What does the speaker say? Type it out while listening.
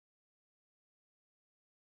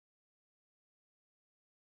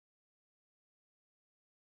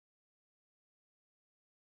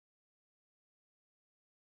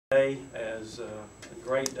Today, as a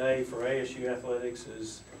great day for ASU athletics,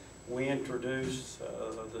 is we introduce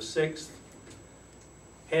the 6th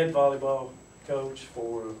head volleyball coach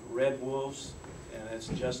for Red Wolves, and it's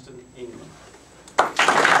Justin Ingram.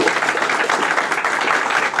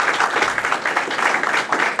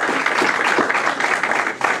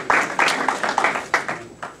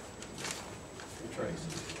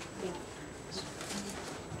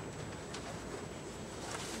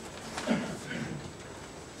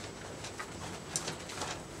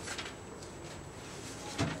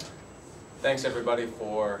 Thanks everybody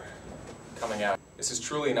for coming out. This is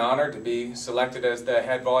truly an honor to be selected as the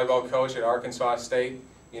head volleyball coach at Arkansas State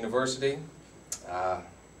University.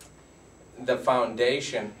 The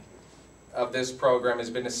foundation of this program has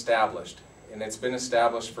been established, and it's been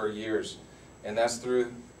established for years, and that's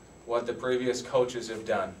through what the previous coaches have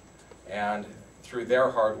done, and through their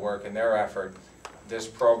hard work and their effort this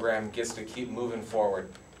program gets to keep moving forward,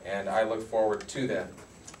 and I look forward to that.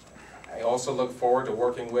 I also look forward to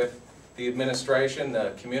working with the administration,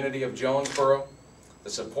 the community of Jonesboro, the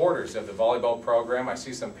supporters of the volleyball program. I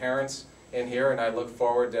see some parents in here, and I look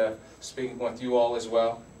forward to speaking with you all as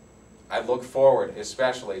well. I look forward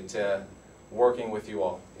especially to working with you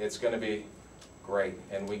all. It's going to be great,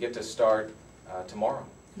 and we get to start tomorrow.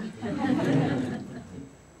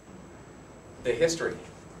 The history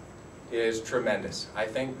is tremendous. I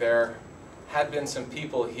think there had been some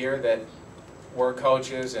people here that were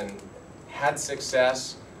coaches and had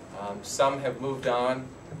success. Some have moved on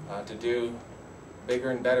to do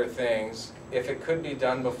bigger and better things. If it could be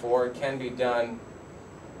done before, it can be done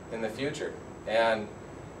in the future. And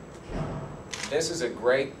this is a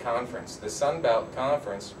great conference. The Sun Belt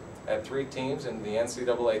Conference had 3 teams in the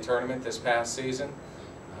NCAA tournament this past season,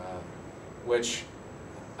 which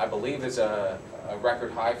I believe is a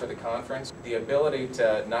record high for the conference. The ability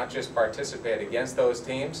to not just participate against those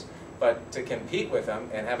teams, but to compete with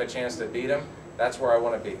them and have a chance to beat them, that's where I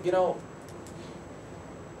want to be. You know,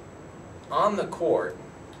 on the court,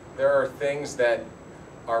 there are things that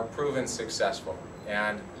are proven successful,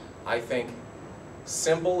 and I think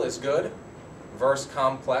simple is good versus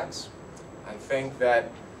complex. I think that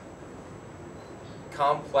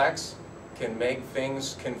complex can make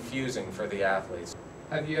things confusing for the athletes.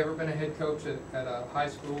 Have you ever been a head coach at a high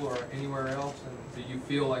school or anywhere else, and do you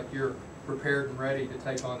feel like you're prepared and ready to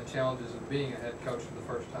take on the challenges of being a head coach for the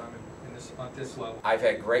first time at this level? I've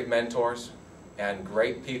had great mentors and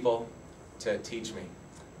great people to teach me.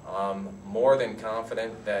 I'm more than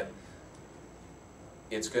confident that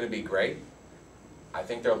it's going to be great. I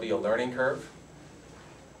think there'll be a learning curve,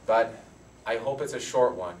 but I hope it's a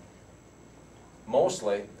short one.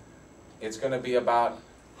 Mostly, it's going to be about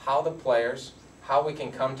how the players, how we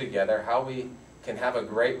can come together, how we can have a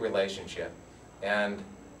great relationship and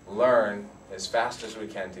learn as fast as we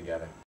can together.